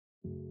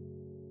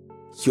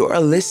You're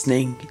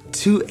listening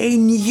to a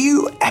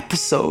new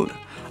episode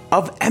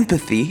of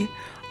Empathy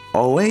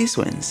Always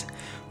Wins.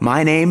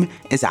 My name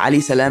is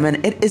Ali Salam,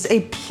 and it is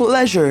a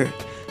pleasure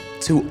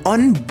to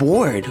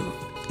onboard.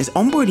 Is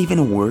onboard even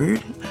a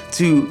word?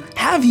 To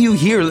have you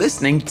here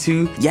listening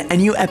to yet a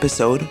new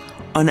episode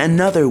on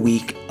another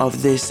week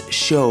of this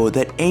show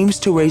that aims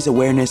to raise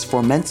awareness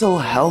for mental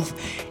health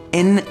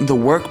in the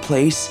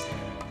workplace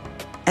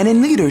and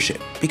in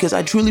leadership. Because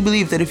I truly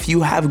believe that if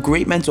you have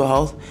great mental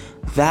health,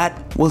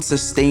 that will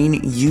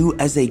sustain you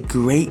as a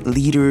great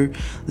leader,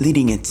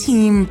 leading a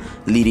team,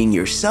 leading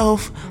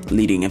yourself,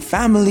 leading a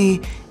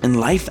family, in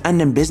life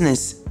and in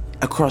business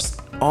across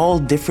all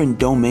different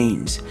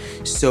domains.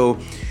 So,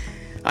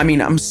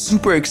 I'm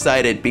super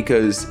excited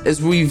because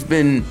as we've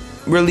been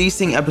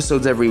releasing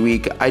episodes every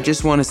week, I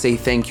just want to say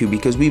thank you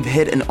because we've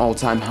hit an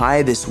all-time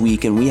high this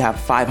week and we have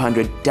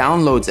 500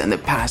 downloads in the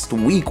past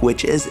week,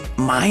 which is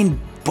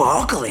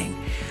mind-boggling.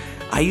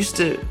 I used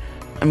to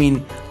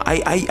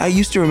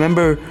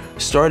remember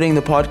starting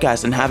the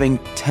podcast and having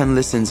 10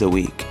 listens a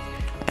week,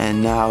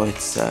 and now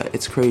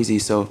it's crazy.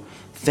 So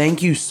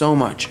thank you so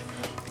much.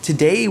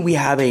 Today we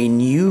have a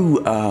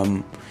new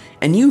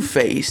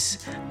face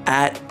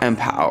at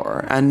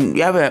Empower, and we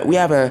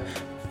have a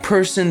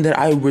person that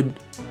I would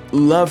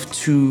love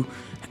to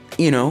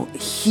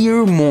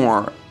hear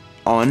more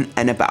on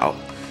and about.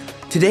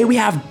 Today we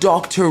have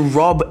Dr.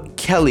 Robb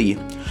Kelly.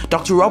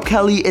 Dr. Robb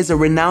Kelly is a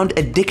renowned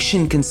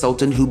addiction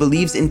consultant who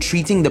believes in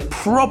treating the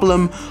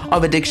problem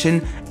of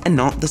addiction and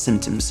not the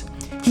symptoms.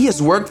 He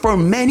has worked for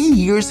many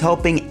years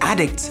helping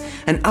addicts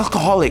and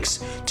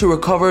alcoholics to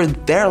recover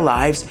their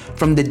lives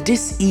from the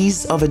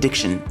dis-ease of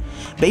addiction.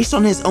 Based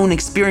on his own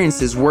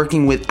experiences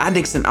working with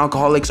addicts and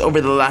alcoholics over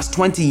the last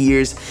 20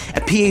 years, a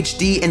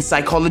PhD in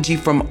psychology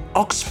from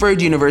Oxford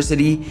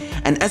University,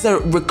 and as a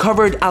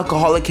recovered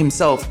alcoholic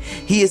himself,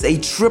 he is a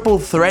triple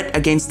threat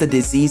against the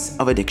disease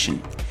of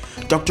addiction.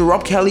 Dr.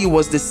 Robb Kelly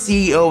was the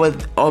CEO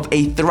of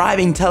a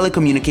thriving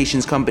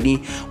telecommunications company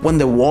when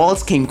the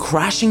walls came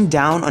crashing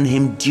down on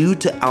him due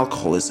to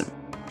alcoholism.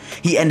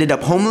 He ended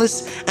up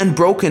homeless and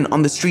broken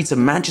on the streets of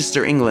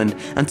Manchester, England,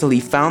 until he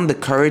found the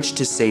courage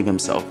to save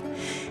himself.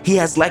 He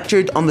has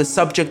lectured on the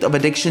subject of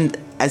addiction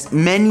at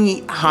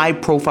many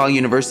high-profile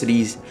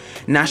universities,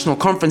 national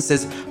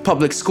conferences,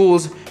 public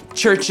schools,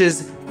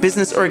 churches,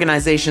 business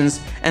organizations,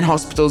 and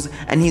hospitals,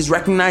 and he's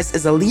recognized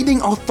as a leading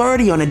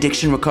authority on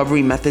addiction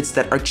recovery methods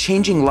that are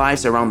changing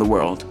lives around the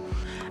world.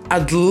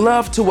 I'd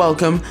love to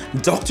welcome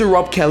Dr.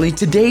 Robb Kelly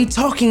today,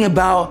 talking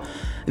about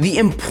the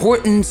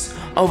importance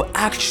of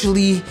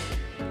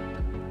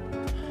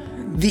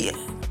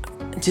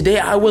Today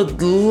I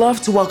would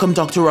love to welcome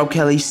Dr. Robb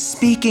Kelly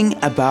speaking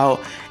about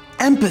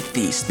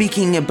empathy,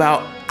 speaking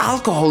about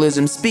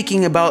alcoholism,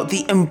 speaking about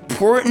the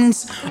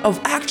importance of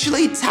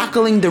actually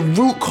tackling the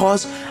root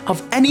cause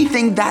of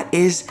anything that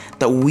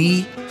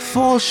we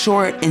fall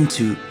short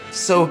into.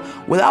 So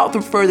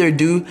without further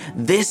ado,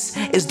 this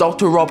is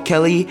Dr. Robb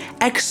Kelly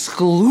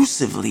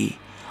exclusively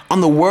on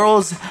the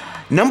world's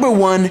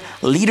 #1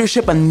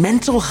 leadership and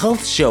mental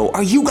health show.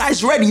 Are you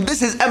guys ready?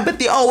 This is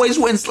Empathy Always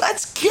Wins.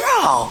 Let's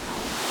go!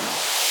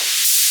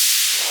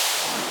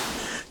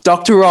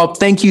 Dr. Robb,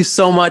 thank you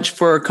so much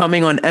for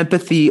coming on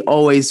Empathy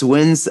Always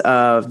Wins.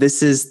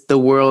 This is the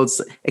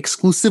world's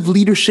exclusive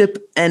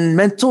leadership and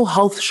mental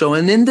health show.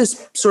 And in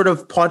this sort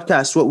of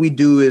podcast, what we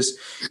do is,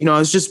 I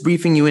was just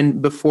briefing you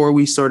in before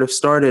we sort of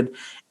started.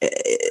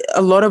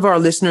 A lot of our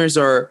listeners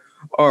are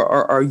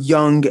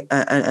young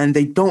and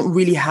they don't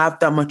really have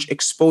that much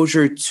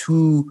exposure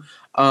to,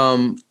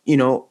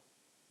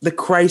 the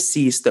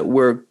crises that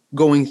we're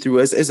going through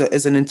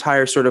as an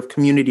entire sort of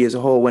community as a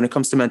whole when it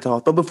comes to mental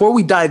health. But before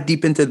we dive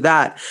deep into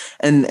that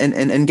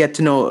and get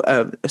to know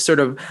sort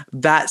of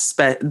that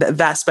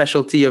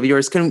specialty of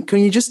yours, can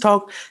you just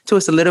talk to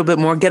us a little bit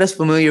more, get us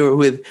familiar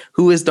with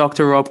who is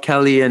Dr. Robb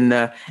Kelly and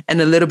a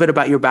little bit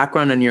about your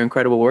background and your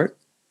incredible work?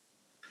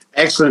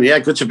 Excellent. Yeah,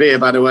 good to be here,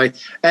 by the way.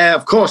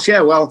 Of course,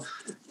 yeah, well,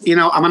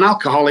 I'm an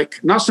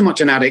alcoholic, not so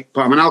much an addict,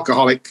 but I'm an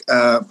alcoholic,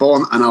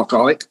 born an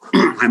alcoholic,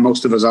 and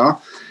most of us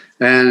are.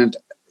 And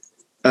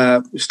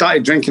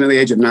started drinking at the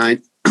age of 9.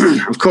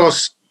 Of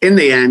course, in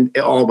the end,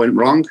 it all went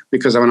wrong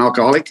because I'm an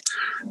alcoholic.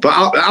 But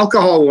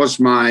alcohol was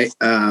my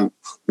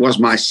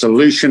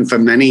solution for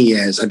many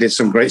years. I did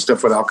some great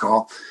stuff with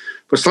alcohol.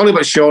 But slowly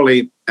but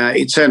surely,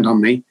 it turned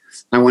on me.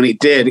 And when it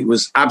did, it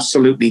was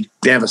absolutely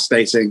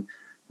devastating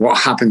what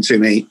happened to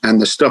me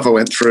and the stuff I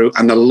went through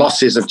and the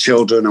losses of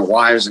children and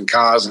wives and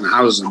cars and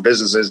houses and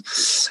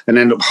businesses and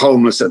end up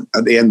homeless at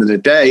the end of the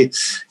day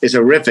is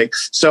horrific.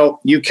 So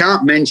you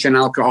can't mention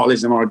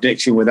alcoholism or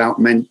addiction without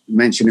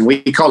mentioning,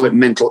 we call it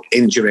mental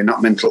injury,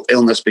 not mental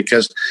illness,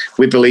 because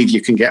we believe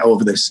you can get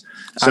over this.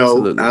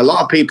 Absolutely. So a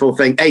lot of people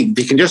think, hey,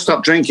 you can just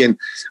stop drinking.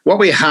 What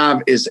we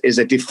have is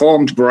a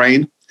deformed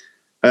brain.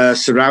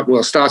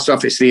 Starts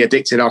off, it's the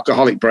addicted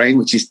alcoholic brain,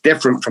 which is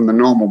different from the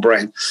normal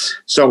brain.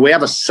 So we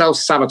have a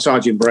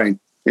self-sabotaging brain.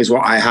 is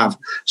what I have.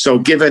 So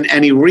given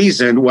any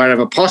reason,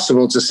 wherever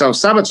possible, to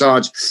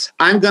self-sabotage,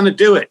 I'm going to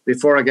do it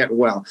before I get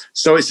well.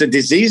 So it's a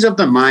disease of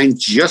the mind,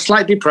 just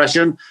like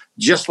depression,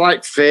 just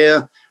like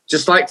fear,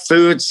 just like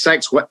food,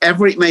 sex,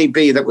 whatever it may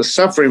be that we're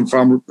suffering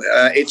from,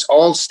 it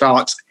all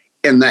starts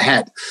in the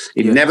head.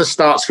 It never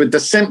starts with the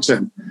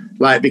symptom.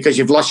 Like, because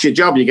you've lost your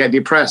job, you get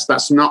depressed.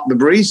 That's not the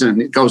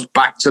reason. It goes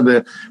back to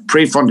the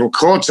prefrontal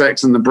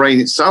cortex and the brain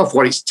itself,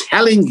 what it's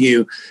telling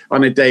you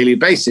on a daily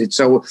basis.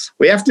 So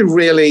we have to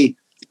really,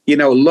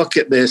 look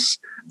at this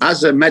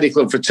as a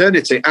medical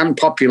fraternity and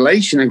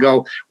population and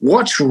go,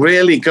 what's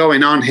really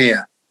going on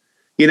here?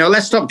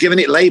 Let's stop giving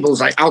it labels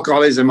like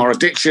alcoholism or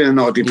addiction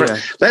or depression.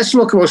 Yeah. Let's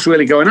look at what's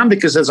really going on,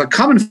 because there's a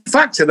common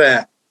factor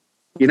there.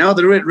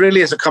 There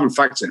really is a common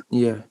factor.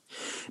 Yeah.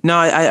 No,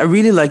 I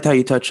really liked how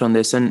you touched on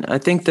this. And I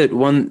think that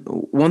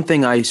one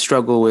thing I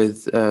struggle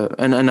with,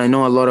 and I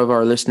know a lot of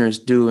our listeners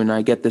do, and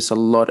I get this a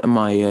lot in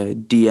my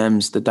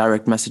DMs, the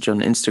direct message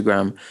on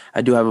Instagram.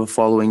 I do have a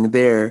following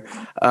there.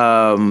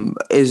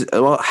 Is,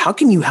 well, how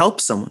can you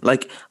help someone?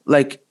 Like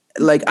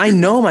I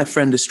know my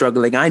friend is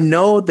struggling. I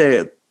know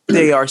that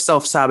they are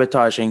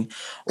self-sabotaging.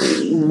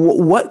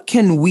 What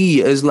can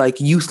we, as like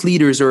youth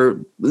leaders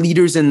or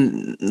leaders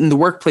in the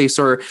workplace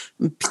or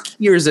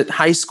peers at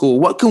high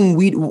school,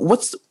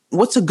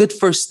 what's a good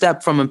first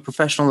step from a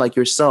professional like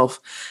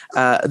yourself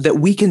that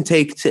we can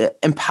take to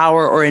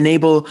empower or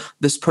enable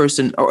this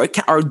person?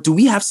 Or do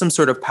we have some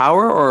sort of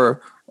power?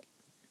 Or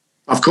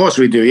of course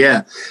we do,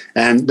 yeah.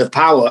 And the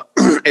power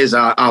is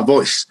our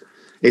voice.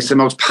 It's the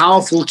most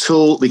powerful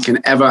tool we can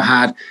ever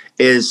have,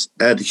 is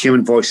the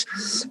human voice.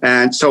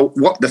 And so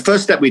what the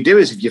first step we do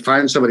is, if you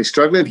find somebody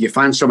struggling, if you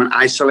find someone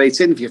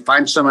isolated, if you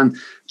find someone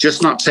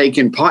just not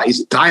taking part,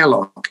 is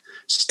dialogue.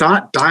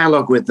 Start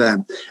dialogue with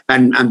them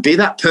and be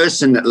that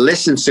person that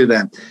listens to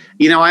them.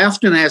 I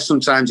often hear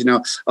sometimes,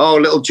 oh,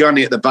 little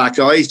Johnny at the back,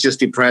 oh, he's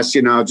just depressed,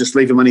 just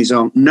leave him on his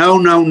own. No.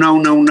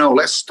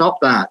 Let's stop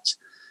that.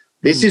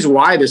 This is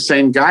why the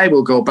same guy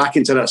will go back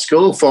into that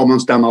school 4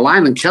 months down the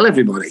line and kill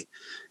everybody.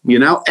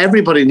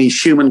 Everybody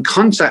needs human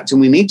contact, and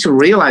we need to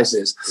realize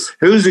this.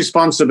 Whose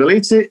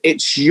responsibility?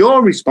 It's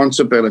your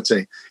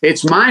responsibility.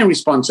 It's my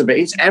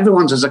responsibility. It's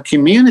everyone's as a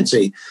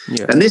community.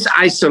 Yeah. And this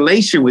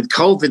isolation with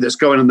COVID that's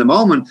going on at the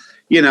moment,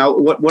 we're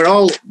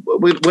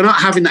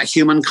not having that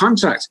human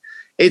contact.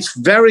 It's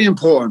very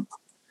important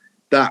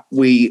that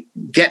we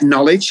get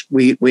knowledge.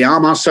 We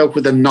arm ourselves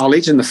with the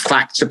knowledge and the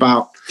facts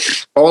about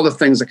all the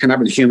things that can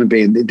happen to a human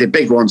being, the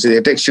big ones, the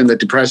addiction, the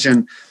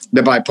depression,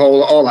 the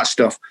bipolar, all that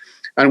stuff.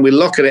 And we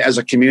look at it as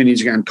a community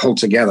to get and pull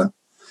together.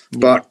 Yeah.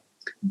 But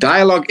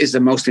dialogue is the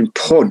most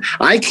important.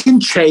 I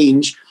can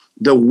change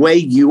the way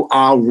you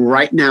are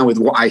right now with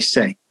what I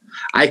say.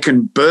 I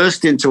can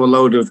burst into a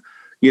load of,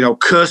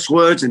 curse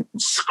words and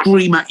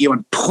scream at you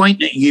and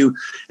point at you,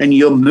 and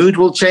your mood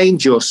will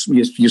change. You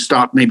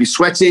start maybe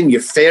sweating,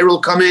 your fear will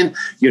come in,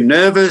 you're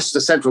nervous,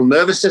 the central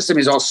nervous system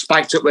is all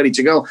spiked up, ready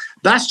to go.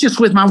 That's just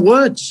with my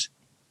words.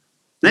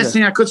 Next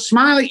thing, I could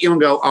smile at you and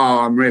go, oh,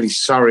 I'm really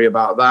sorry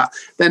about that.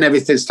 Then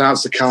everything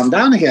starts to calm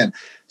down again.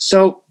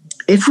 So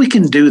if we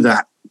can do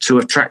that to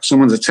attract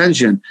someone's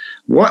attention,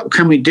 what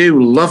can we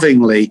do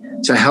lovingly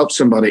to help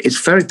somebody?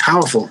 It's very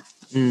powerful.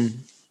 Mm.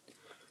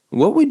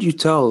 What would you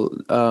tell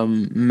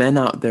men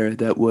out there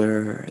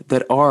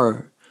that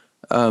are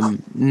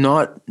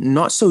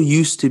not so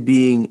used to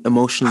being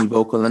emotionally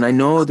vocal? And I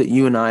know that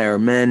you and I are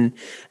men,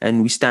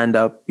 and we stand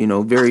up,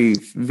 very,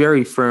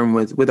 very firm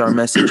with our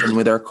message and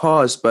with our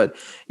cause. But,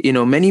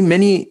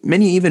 many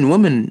even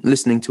women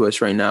listening to us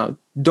right now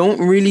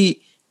don't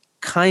really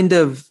kind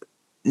of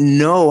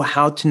know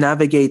how to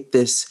navigate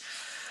this.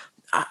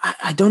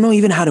 I don't know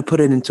even how to put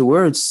it into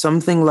words.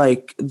 Something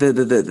like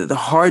the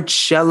hard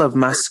shell of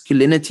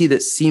masculinity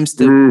that seems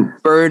to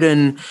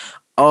burden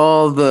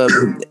all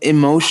the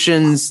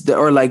emotions that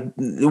are like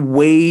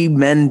weigh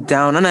men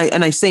down. And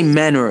I say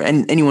men or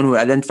anyone who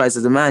identifies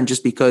as a man,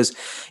 just because,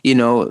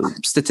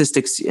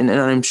 statistics, and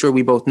I'm sure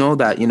we both know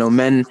that,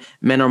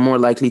 men are more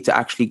likely to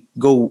actually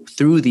go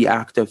through the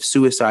act of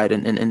suicide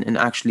and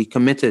actually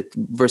commit it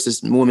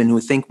versus women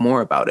who think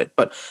more about it.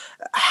 But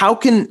how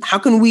can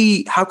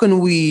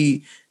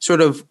we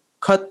sort of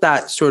cut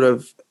that sort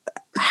of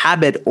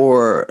habit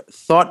or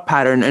thought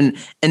pattern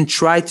and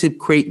try to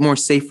create more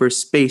safer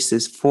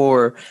spaces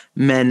for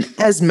men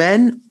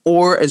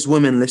or as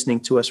women listening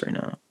to us right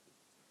now?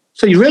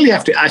 So you really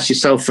have to ask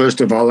yourself, first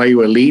of all, are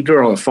you a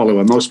leader or a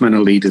follower? Most men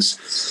are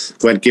leaders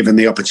when given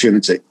the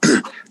opportunity.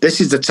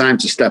 This is the time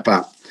to step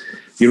up.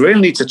 You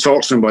really need to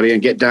talk to somebody and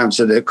get down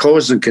to the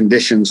causes and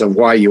conditions of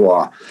why you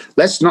are.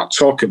 Let's not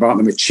talk about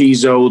the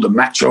machizo, the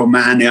macho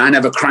man, I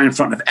never cry in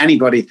front of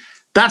anybody.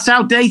 That's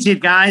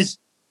outdated, guys.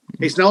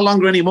 It's no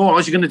longer anymore.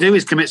 All you're going to do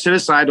is commit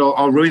suicide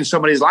or ruin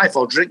somebody's life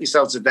or drink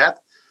yourself to death.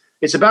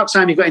 It's about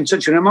time you got in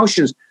touch with your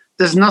emotions.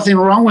 There's nothing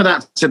wrong with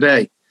that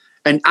today.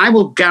 And I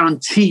will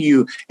guarantee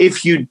you,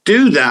 if you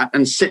do that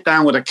and sit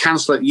down with a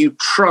counselor that you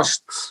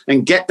trust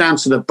and get down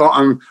to the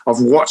bottom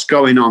of what's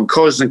going on,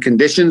 causes and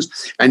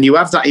conditions, and you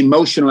have that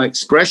emotional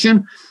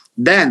expression,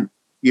 then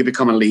you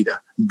become a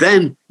leader.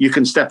 Then you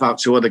can step out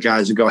to other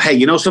guys and go, hey,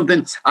 you know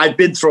something? I've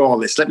been through all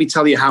this. Let me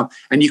tell you how.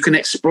 And you can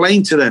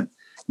explain to them.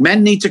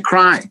 Men need to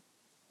cry.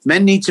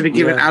 Men need to be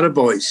given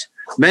attaboys.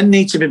 Men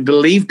need to be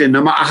believed in.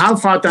 No matter how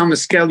far down the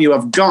scale you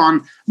have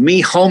gone,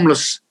 me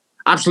homeless,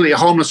 absolutely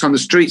homeless on the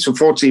streets for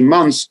 14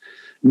 months,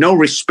 no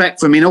respect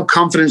for me, no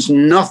confidence,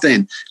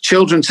 nothing.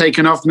 Children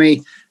taken off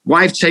me,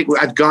 wife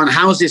had gone,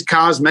 houses,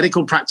 cars,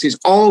 medical practice,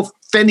 all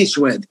finished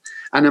with.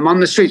 And I'm on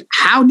the streets.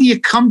 How do you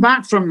come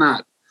back from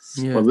that?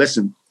 Yeah. Well,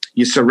 listen,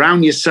 you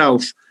surround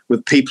yourself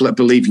with people that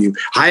believe you.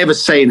 I have a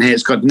saying here,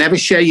 it's got never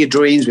share your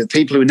dreams with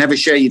people who never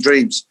share your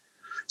dreams.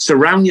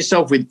 Surround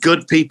yourself with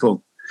good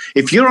people.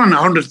 If you're on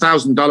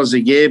 $100,000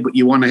 a year, but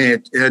you want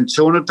to earn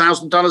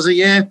 $200,000 a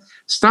year,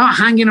 start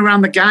hanging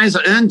around the guys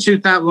that earn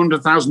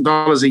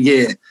 $100,000 a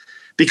year,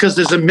 because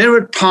there's a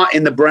mirrored part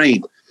in the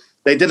brain.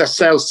 They did a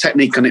sales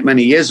technique on it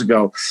many years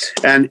ago.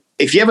 And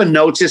if you ever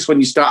notice when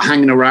you start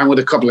hanging around with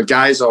a couple of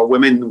guys or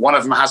women, one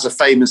of them has a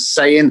famous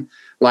saying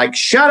like,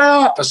 shut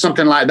up, or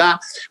something like that.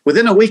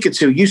 Within a week or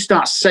two, you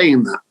start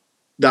saying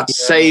that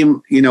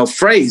same,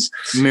 phrase.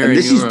 And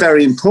this is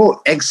very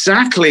important.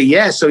 Exactly.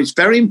 Yeah. So it's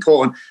very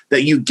important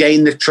that you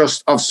gain the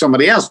trust of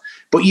somebody else,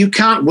 but you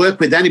can't work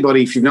with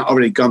anybody if you've not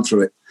already gone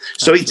through it.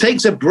 So it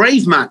takes a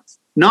brave man,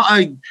 not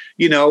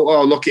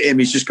oh, look at him,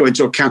 he's just going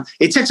to account.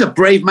 It takes a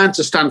brave man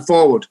to stand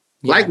forward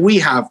like we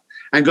have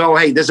and go,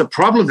 hey, there's a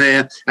problem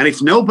here. And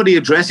if nobody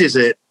addresses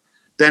it,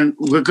 then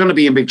we're going to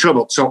be in big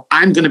trouble. So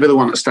I'm going to be the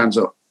one that stands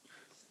up.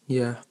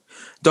 Yeah.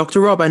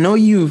 Dr. Robb, I know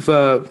you've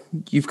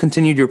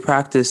continued your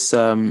practice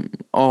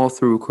all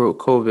through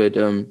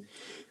COVID.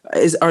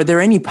 Are there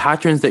any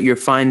patterns that you're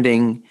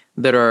finding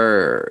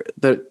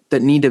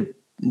that need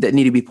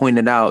to be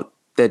pointed out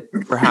that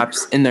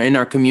perhaps in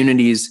our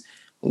communities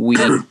we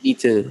need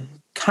to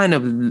kind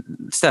of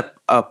step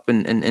up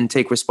and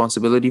take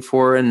responsibility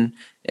for? And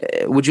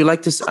would you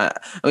like to,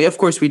 of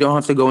course, we don't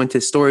have to go into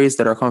stories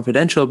that are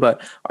confidential,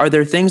 but are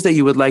there things that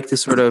you would like to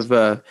sort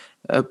of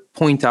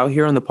point out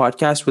here on the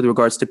podcast with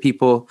regards to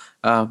people?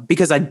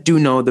 Because I do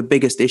know the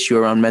biggest issue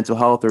around mental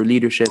health or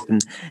leadership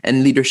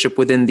and leadership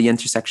within the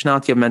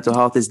intersectionality of mental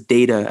health is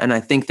data. And I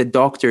think the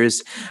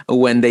doctors,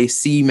 when they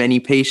see many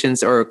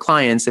patients or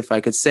clients, if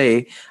I could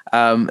say,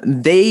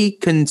 they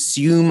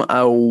consume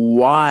a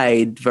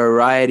wide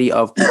variety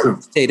of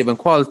quantitative and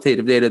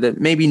qualitative data that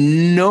maybe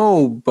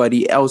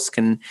nobody else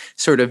can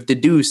sort of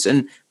deduce.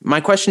 And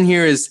my question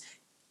here is,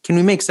 can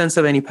we make sense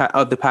of any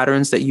of the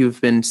patterns that you've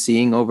been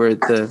seeing over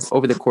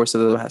the course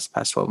of the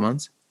past 12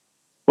 months?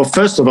 Well,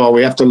 first of all,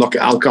 we have to look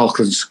at alcohol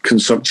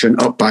consumption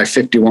up by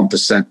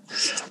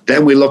 51%.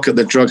 Then we look at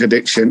the drug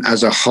addiction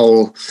as a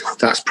whole.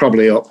 That's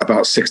probably up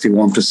about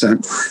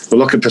 61%. We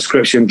look at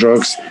prescription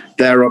drugs.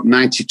 They're up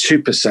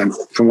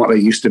 92% from what they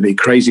used to be.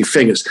 Crazy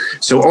figures.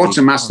 So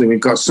automatically, we've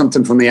got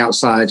something from the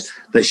outside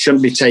that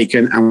shouldn't be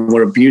taken, and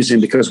we're abusing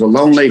because we're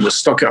lonely, we're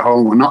stuck at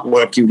home, we're not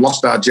working,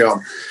 lost our job.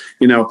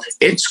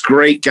 It's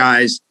great,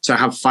 guys, to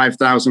have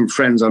 5,000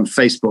 friends on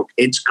Facebook.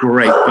 It's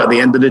great. But at the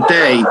end of the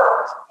day,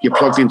 you're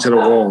plugged into the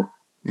wall.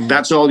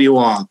 That's all you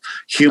are.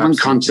 Human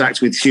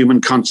contact with human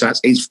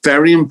contacts. It's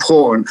very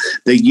important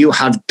that you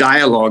have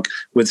dialogue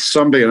with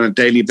somebody on a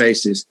daily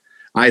basis,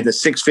 either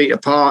 6 feet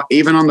apart,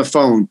 even on the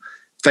phone,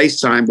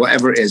 FaceTime,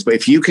 whatever it is. But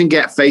if you can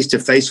get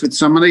face-to-face with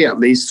somebody at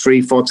least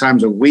 3-4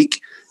 times a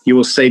week, you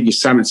will save your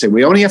sanity.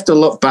 We only have to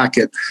look back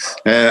at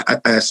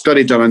a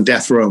study done on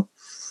death row.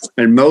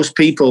 And most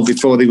people,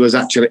 before they was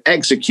actually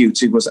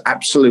executed, was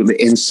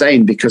absolutely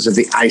insane because of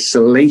the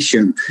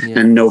isolation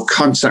and no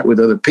contact with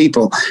other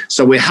people.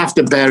 So we have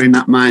to bear in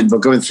that mind. We're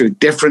going through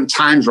different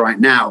times right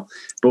now,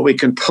 but we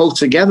can pull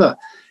together.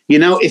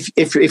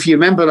 If you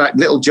remember that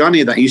little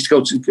Johnny that you used to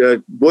go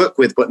to work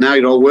with, but now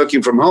you're all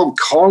working from home,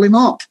 call him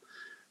up.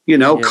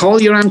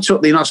 Call your aunt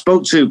up that you're not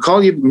spoke to,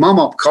 call your mom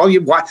up, call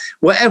your wife,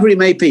 whatever it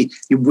may be.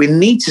 We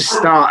need to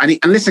start. And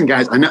listen,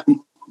 guys, I know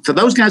for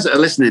those guys that are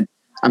listening,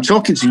 I'm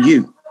talking to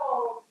you.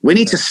 We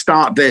need to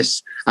start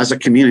this as a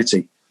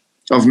community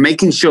of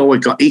making sure we've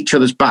got each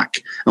other's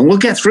back, and we'll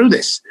get through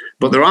this.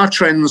 But there are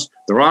trends,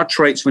 there are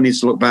traits we need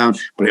to look down,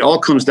 but it all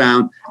comes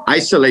down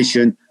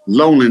isolation,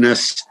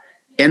 loneliness,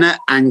 inner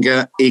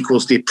anger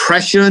equals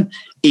depression,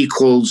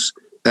 equals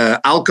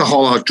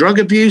alcohol or drug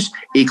abuse,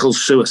 equals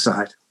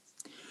suicide.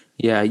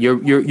 Yeah,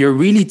 you're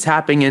really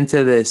tapping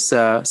into this.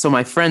 So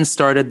my friend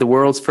started the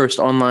world's first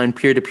online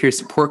peer-to-peer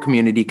support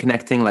community,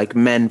 connecting like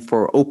men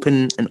for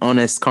open and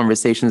honest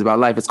conversations about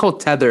life. It's called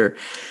Tether.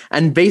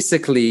 And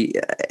basically,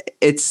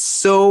 it's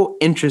so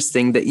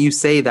interesting that you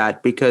say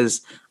that,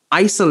 because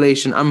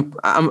isolation,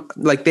 I'm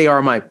like, they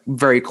are my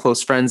very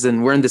close friends,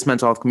 and we're in this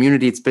mental health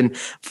community. It's been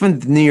from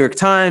the New York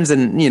Times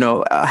and,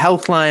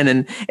 Healthline,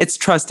 and it's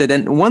trusted.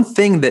 And one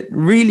thing that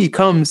really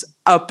comes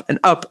up and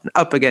up and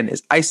up again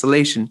is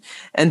isolation.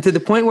 And to the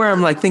point where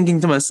I'm like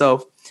thinking to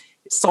myself,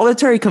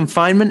 solitary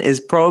confinement is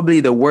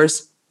probably the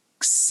worst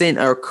sin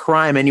or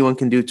crime anyone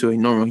can do to a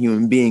normal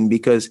human being,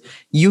 because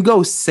you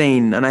go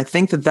sane. And I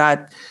think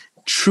that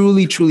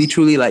truly,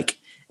 like,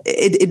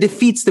 it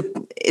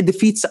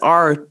defeats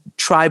our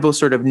tribal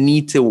sort of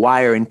need to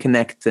wire and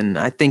connect. And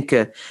I think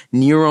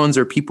neurons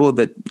are people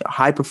that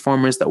high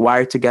performers that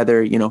wire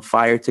together,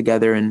 fire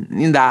together,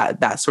 and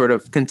that sort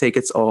of can take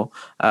its all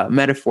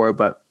metaphor.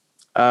 But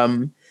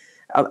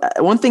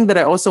one thing that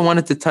I also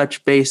wanted to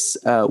touch base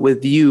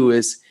with you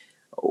is,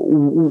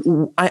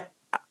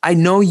 I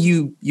know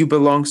you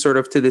belong sort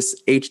of to this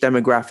age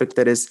demographic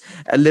that is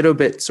a little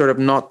bit sort of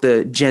not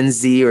the Gen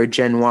Z or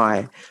Gen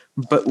Y,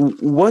 but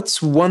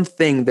what's one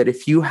thing that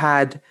if you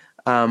had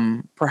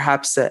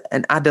perhaps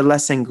an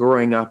adolescent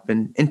growing up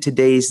in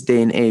today's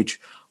day and age,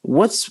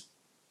 what's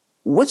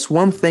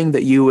one thing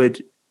that you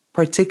would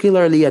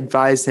particularly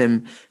advise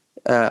him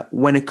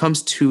when it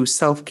comes to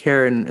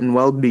self-care and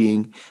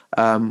well-being?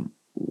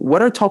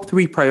 What are top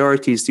 3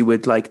 priorities you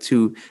would like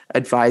to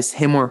advise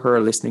him or her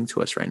listening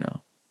to us right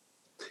now?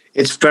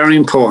 It's very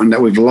important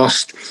that we've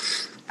lost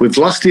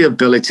the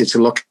ability to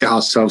look at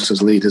ourselves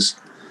as leaders.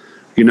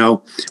 You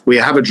know, we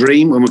have a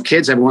dream when we're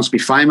kids, everyone wants to be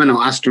fireman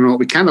or astronaut.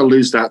 We kind of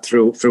lose that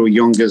through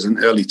youngers and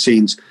early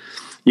teens.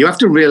 You have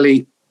to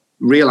really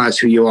realize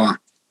who you are.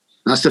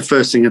 That's the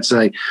first thing I'd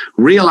say.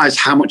 Realize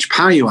how much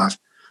power you have.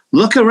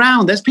 Look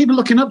around. There's people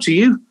looking up to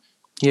you.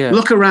 Yeah.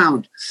 Look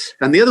around.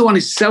 And the other one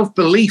is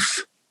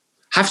self-belief.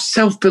 Have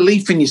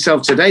self-belief in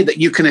yourself today that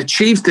you can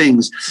achieve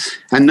things.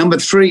 And number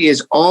 3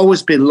 is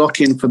always be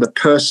looking for the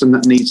person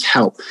that needs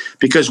help.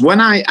 Because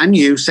when I and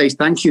you say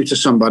thank you to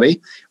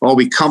somebody or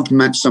we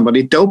compliment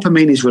somebody,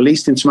 dopamine is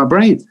released into my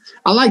brain.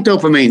 I like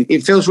dopamine.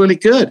 It feels really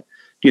good,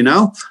 you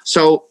know?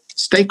 So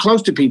stay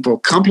close to people,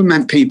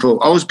 compliment people,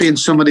 always be in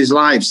somebody's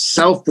lives,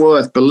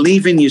 self-worth,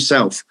 believe in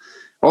yourself.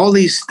 All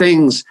these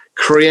things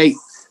create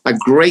a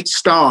great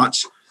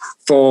start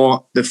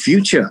for the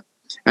future.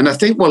 And I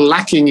think we're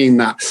lacking in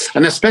that.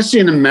 And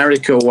especially in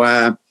America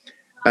where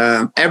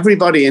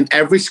everybody in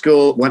every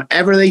school,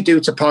 whatever they do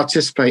to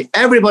participate,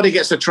 everybody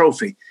gets a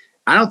trophy.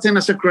 I don't think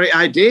that's a great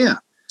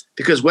idea.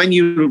 Because when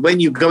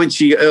you go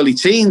into your early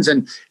teens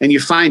and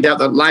you find out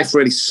that life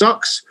really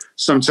sucks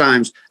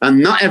sometimes and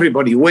not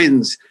everybody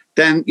wins,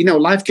 then, you know,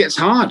 life gets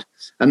hard.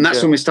 And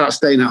that's when we start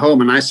staying at home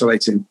and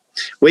isolating.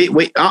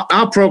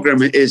 Our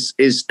program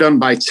is done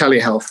by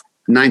telehealth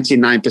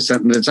 99%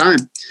 of the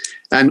time.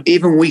 And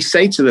even we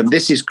say to them,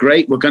 this is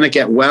great. We're going to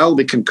get well.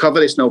 We can cover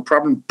this, no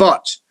problem.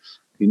 But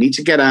you need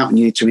to get out and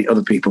you need to meet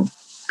other people.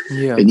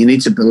 Yeah. And you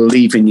need to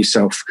believe in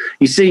yourself.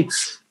 You see,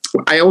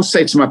 I always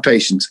say to my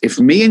patients, if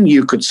me and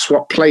you could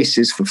swap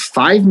places for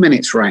 5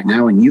 minutes right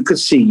now and you could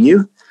see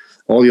you,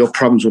 all your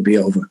problems would be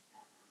over.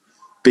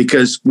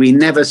 Because we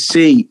never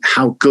see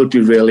how good we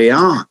really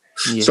are.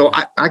 Yeah. So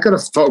I got a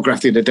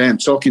photograph the other day. I'm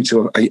talking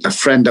to a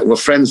friend that were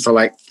friends for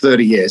like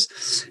 30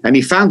 years. And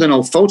he found an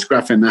old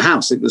photograph in the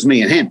house. It was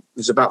me and him. It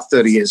was about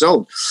 30 years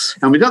old.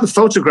 And we got the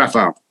photograph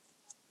out.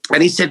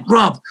 And he said,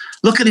 Rob,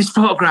 look at this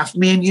photograph,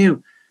 me and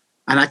you.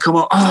 And I come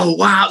up, oh,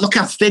 wow, look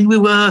how thin we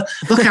were.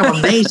 Look how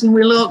amazing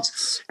we looked.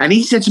 And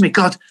he said to me,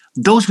 God,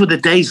 those were the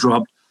days,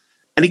 Rob.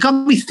 And he got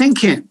me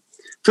thinking.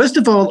 First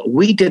of all,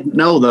 we didn't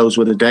know those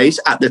were the days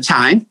at the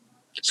time.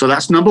 So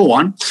that's number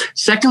 1.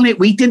 Secondly,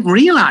 we didn't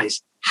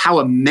realize how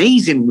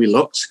amazing we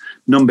looked,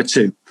 number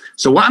 2.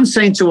 So what I'm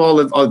saying to all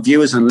of our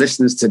viewers and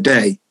listeners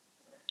today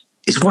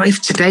is, what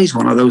if today's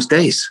one of those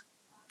days?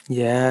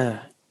 Yeah.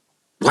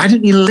 Why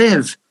don't you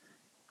live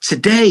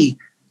today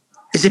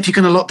as if you're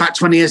going to look back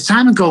 20 years'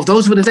 time and go,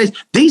 those were the days.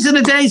 These are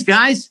the days,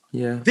 guys.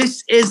 Yeah.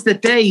 This is the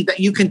day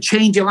that you can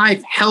change your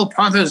life, help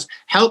others,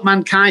 help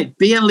mankind,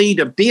 be a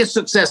leader, be a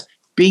success,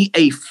 be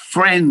a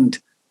friend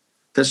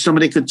that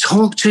somebody could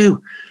talk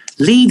to.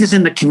 Leaders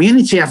in the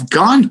community have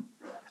gone.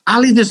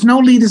 Ali, there's no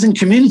leaders in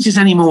communities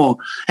anymore.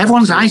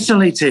 Everyone's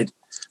isolated.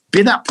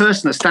 Be that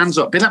person that stands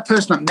up. Be that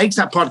person that makes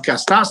that podcast,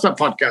 starts that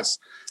podcast,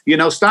 you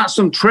know, start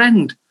some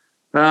trend,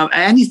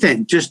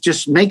 anything.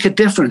 Just make a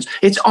difference.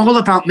 It's all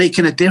about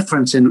making a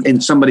difference in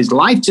somebody's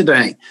life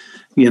today,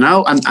 you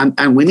know,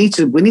 and we need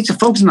to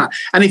focus on that.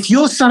 And if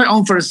you're sat at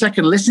home for a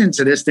second listening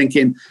to this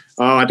thinking,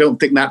 oh, I don't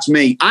think that's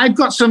me, I've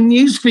got some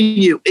news for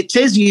you. It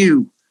is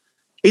you.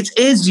 It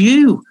is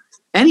you.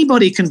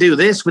 Anybody can do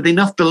this with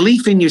enough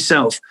belief in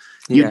yourself.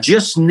 You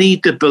just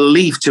need the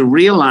belief to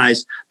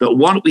realize that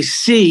what we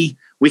see,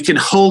 we can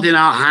hold in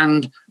our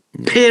hand,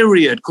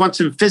 period.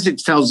 Quantum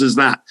physics tells us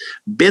that.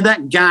 Be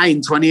that guy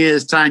in 20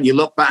 years' time, you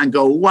look back and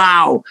go,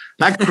 wow,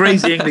 that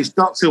crazy English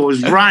doctor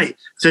was right.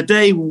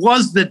 Today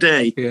was the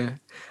day. Yeah.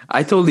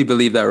 I totally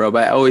believe that, Rob.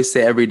 I always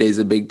say every day is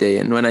a big day.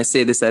 And when I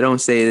say this, I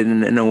don't say it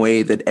in a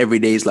way that every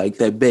day is like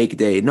the big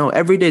day. No,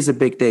 every day is a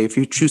big day if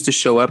you choose to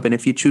show up and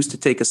if you choose to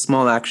take a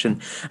small action.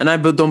 And I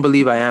don't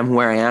believe I am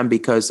where I am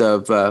because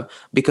of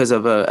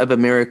a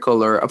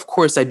miracle. Or, of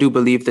course, I do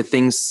believe that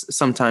things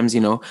sometimes,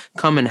 you know,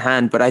 come in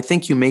hand. But I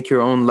think you make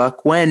your own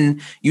luck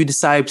when you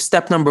decide,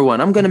 step number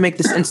 1, I'm going to make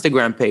this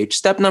Instagram page.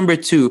 Step number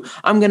 2,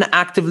 I'm going to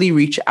actively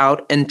reach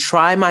out and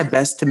try my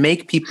best to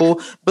make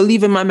people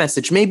believe in my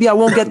message. Maybe I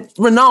won't get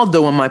Ronaldo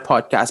on my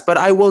podcast, but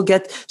I will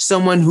get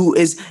someone who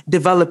is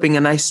developing,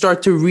 and I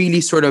start to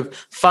really sort of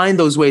find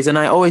those ways. And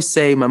I always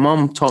say, my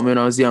mom taught me when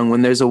I was young,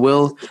 when there's a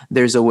will,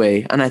 there's a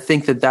way. And I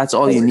think that that's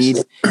all you need.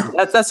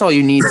 That's all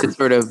you need to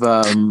sort of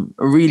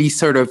really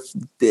sort of,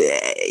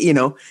 you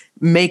know,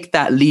 make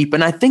that leap.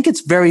 And I think it's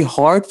very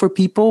hard for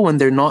people when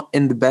they're not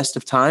in the best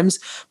of times.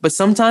 But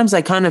sometimes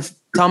I kind of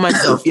tell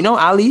myself, you know,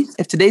 Ali,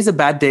 if today's a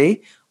bad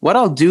day, what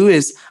I'll do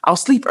is I'll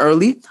sleep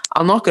early,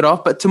 I'll knock it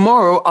off, but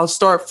tomorrow I'll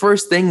start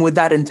first thing with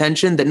that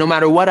intention that no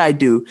matter what I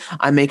do,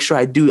 I make sure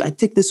I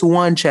take this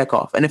one check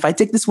off. And if I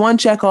take this one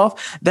check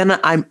off, then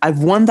I've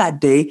won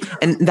that day,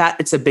 and that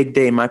it's a big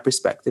day in my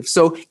perspective.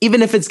 So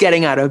even if it's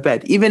getting out of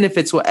bed, even if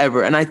it's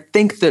whatever, and I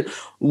think that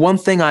one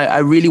thing I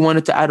really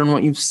wanted to add on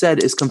what you've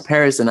said is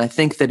comparison. I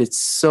think that it's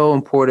so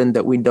important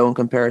that we don't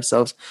compare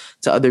ourselves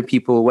to other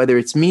people, whether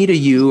it's me to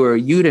you or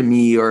you to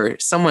me or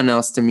someone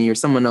else to me or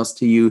someone else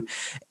to you.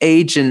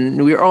 Age,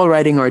 and we're all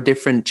writing our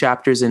different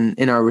chapters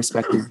in our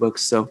respective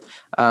books. So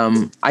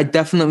I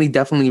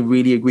definitely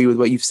really agree with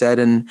what you've said,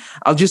 and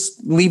I'll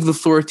just leave the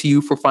floor to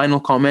you for final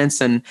comments.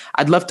 And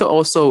I'd love to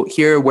also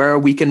hear where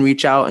we can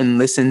reach out and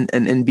listen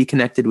and be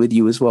connected with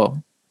you as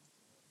well.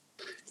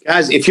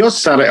 Guys, if you're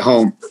sat at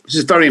home, this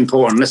is very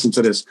important, listen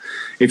to this.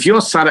 If you're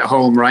sat at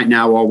home right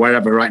now or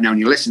wherever right now and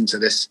you listen to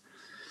this,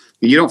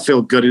 you don't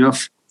feel good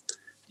enough,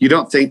 you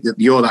don't think that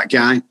you're that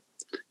guy,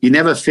 you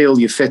never feel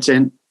you fit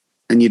in,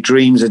 and your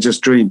dreams are just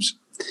dreams,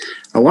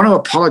 I want to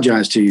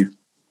apologize to you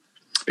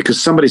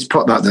because somebody's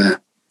put that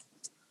there.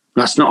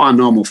 That's not our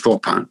normal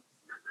thought pattern.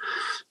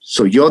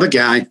 So you're the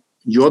guy,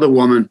 you're the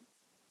woman,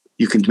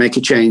 you can make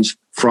a change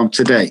from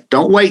today.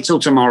 Don't wait till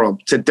tomorrow.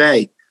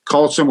 Today,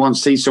 call someone,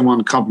 see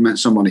someone, compliment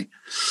somebody.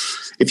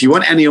 If you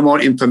want any more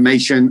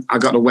information, I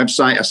got a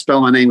website. I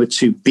spell my name with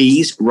 2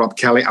 B's, Robb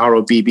Kelly,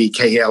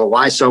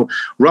 ROBBKELY. So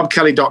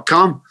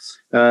robbkelly.com.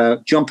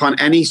 Jump on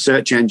any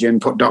search engine,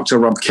 put Dr.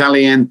 Robb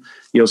Kelly in.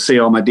 You'll see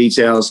all my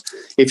details.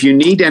 If you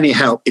need any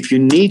help, if you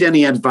need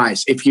any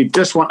advice, if you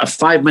just want a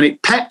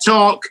 5-minute pep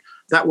talk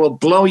that will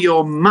blow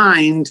your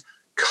mind,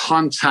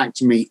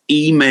 contact me,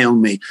 email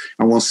me,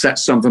 and we'll set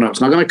something up.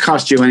 It's not going to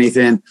cost you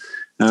anything.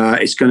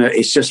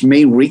 It's just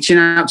me reaching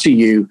out to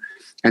you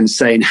and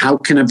saying, how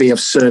can I be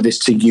of service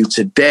to you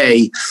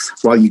today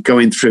while you're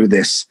going through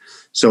this?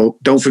 So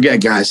don't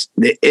forget, guys,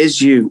 it is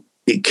you.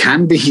 It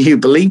can be you.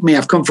 Believe me,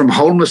 I've come from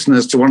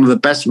homelessness to one of the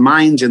best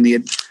minds in the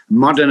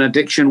modern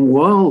addiction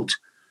world.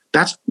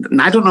 I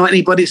don't know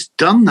anybody that's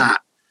done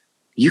that.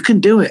 You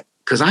can do it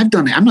because I've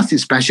done it. I'm nothing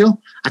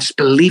special. I just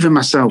believe in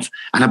myself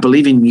and I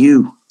believe in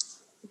you.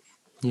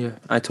 Yeah,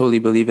 I totally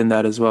believe in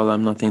that as well.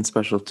 I'm nothing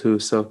special too.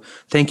 So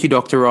thank you,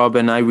 Dr. Robb.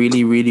 And I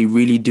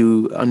really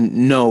do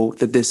know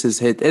that this is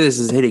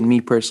hitting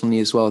me personally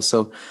as well.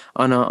 So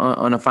on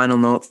a final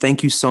note,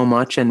 thank you so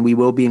much. And we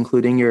will be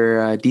including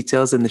your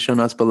details in the show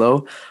notes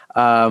below.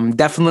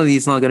 Definitely,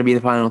 it's not going to be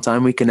the final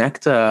time we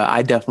connect.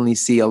 I definitely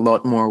see a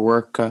lot more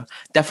work,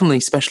 definitely,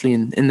 especially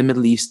in the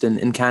Middle East and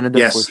in Canada,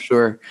 yes, for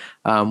sure.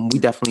 We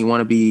definitely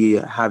want to be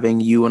having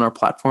you on our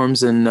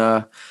platforms. And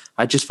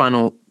I just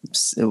final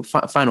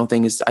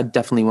thing is I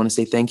definitely want to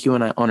say thank you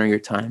and I honor your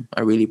time.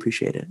 I really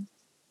appreciate it.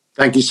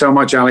 Thank you so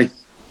much, Ali.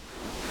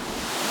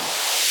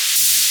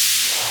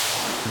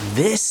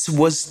 This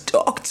was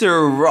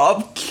Dr.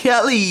 Robb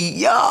Kelly,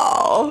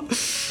 y'all.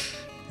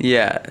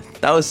 Yeah,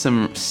 that was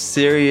some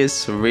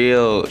serious,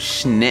 real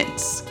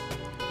schnitz.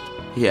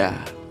 Yeah,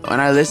 when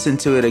I listen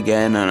to it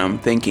again and I'm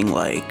thinking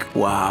like,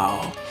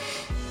 wow,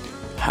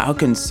 how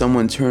can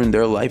someone turn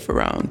their life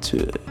around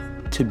to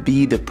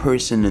be the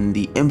person and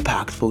the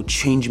impactful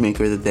change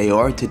maker that they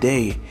are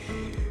today?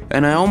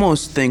 And I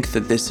almost think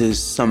that this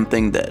is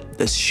something that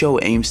this show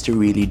aims to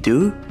really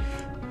do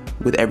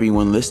with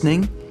everyone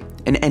listening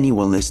and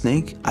anyone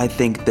listening. I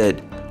think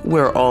that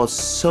we're all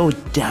so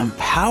damn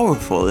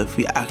powerful if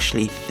we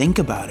actually think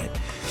about it.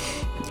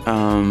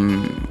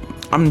 I'm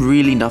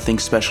really nothing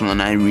special,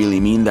 and I really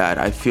mean that.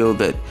 I feel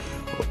that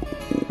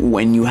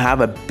when you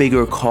have a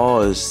bigger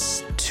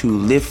cause to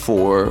live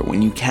for,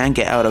 when you can't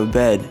get out of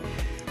bed,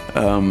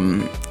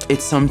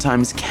 it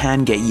sometimes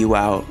can get you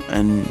out.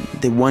 And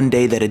the one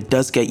day that it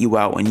does get you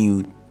out when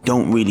you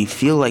don't really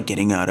feel like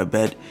getting out of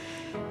bed,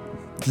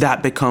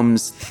 that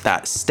becomes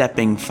that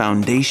stepping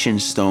foundation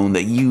stone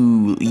that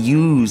you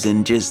use.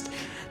 And just,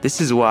 this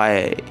is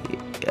why,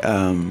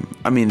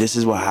 this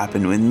is what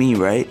happened with me,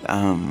 right?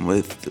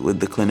 With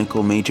the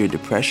clinical major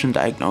depression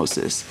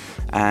diagnosis.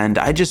 And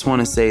I just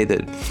want to say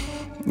that,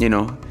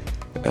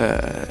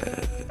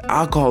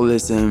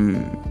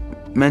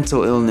 alcoholism,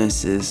 mental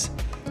illnesses,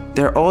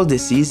 they're all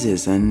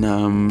diseases,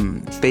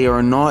 and they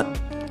are not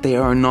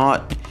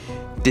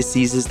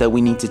diseases that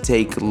we need to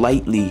take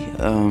lightly.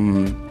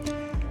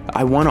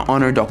 I want to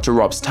honor Dr.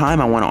 Robb's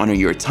time. I want to honor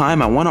your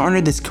time. I want to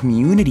honor this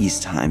community's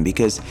time,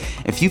 because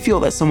if you feel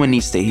that someone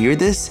needs to hear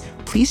this,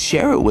 please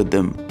share it with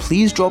them.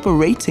 Please drop a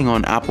rating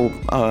on Apple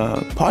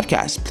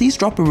Podcasts. Please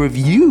drop a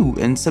review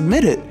and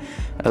submit it.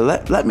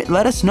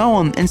 Let us know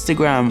on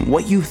Instagram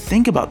what you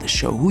think about the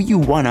show, who you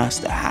want us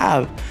to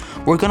have.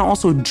 We're going to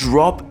also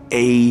drop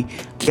a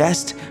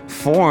guest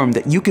form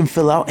that you can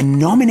fill out and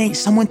nominate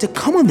someone to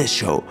come on this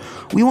show.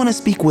 We want to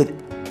speak with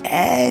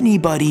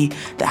anybody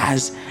that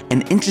has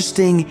an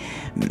interesting,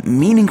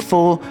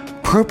 meaningful,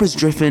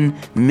 purpose-driven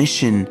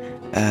mission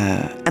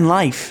and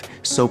life.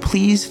 So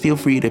please feel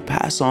free to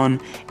pass on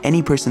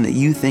any person that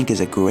you think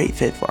is a great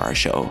fit for our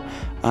show.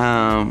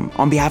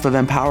 On behalf of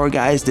Empower,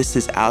 guys, this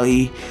is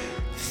Ali.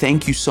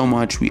 Thank you so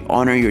much. We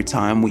honor your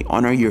time. We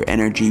honor your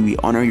energy. We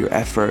honor your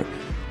effort.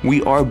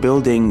 we are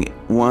building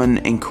one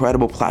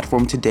incredible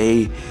platform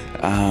today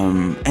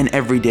and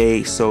every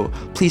day. So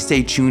please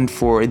stay tuned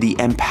for the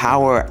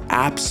Empower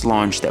apps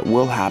launch that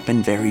will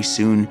happen very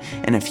soon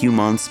in a few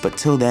months. But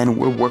till then,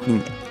 we're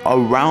working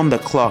around the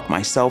clock,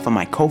 myself and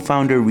my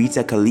co-founder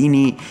Rita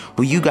Kalini,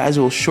 who you guys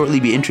will shortly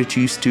be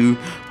introduced to,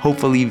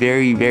 hopefully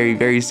very, very,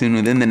 very soon,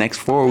 within the next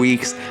 4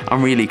 weeks.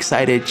 I'm really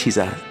excited. She's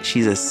a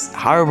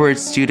Harvard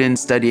student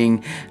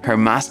studying her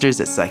master's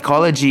at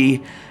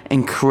psychology.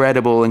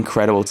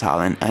 Incredible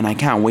talent, and I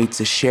can't wait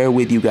to share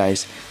with you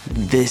guys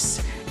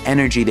this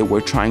energy that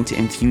we're trying to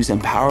infuse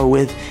Empower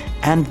with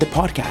and the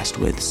podcast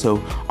with.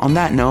 So on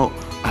that note,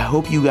 I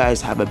hope you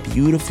guys have a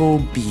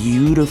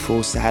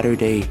beautiful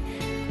Saturday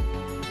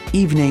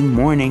evening,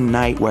 morning,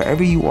 night,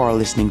 wherever you are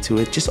listening to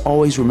it. Just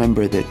always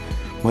remember that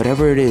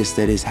whatever it is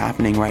that is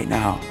happening right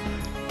now,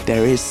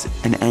 there is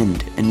an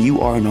end, and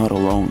you are not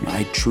alone.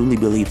 I truly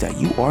believe that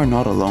you are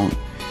not alone.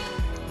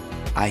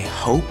 I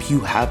hope you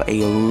have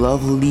a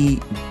lovely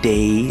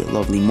day,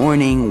 lovely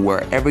morning,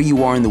 wherever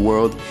you are in the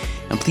world.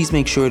 And please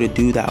make sure to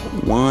do that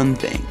one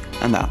thing,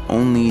 and that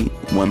only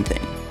one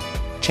thing.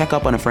 Check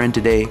up on a friend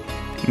today.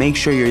 Make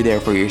sure you're there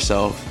for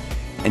yourself.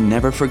 And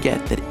never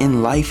forget that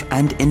in life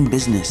and in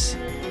business,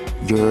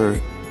 your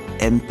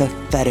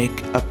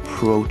empathetic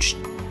approach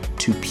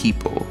to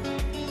people,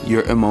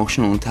 your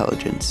emotional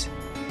intelligence,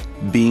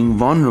 being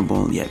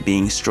vulnerable yet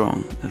being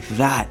strong,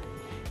 that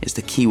is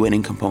the key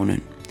winning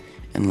component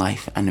in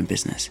life and in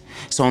business.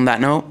 So on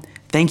that note,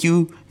 thank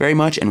you very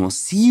much, and we'll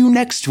see you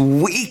next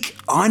week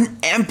on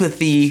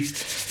Empathy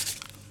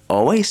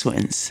Always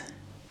Wins.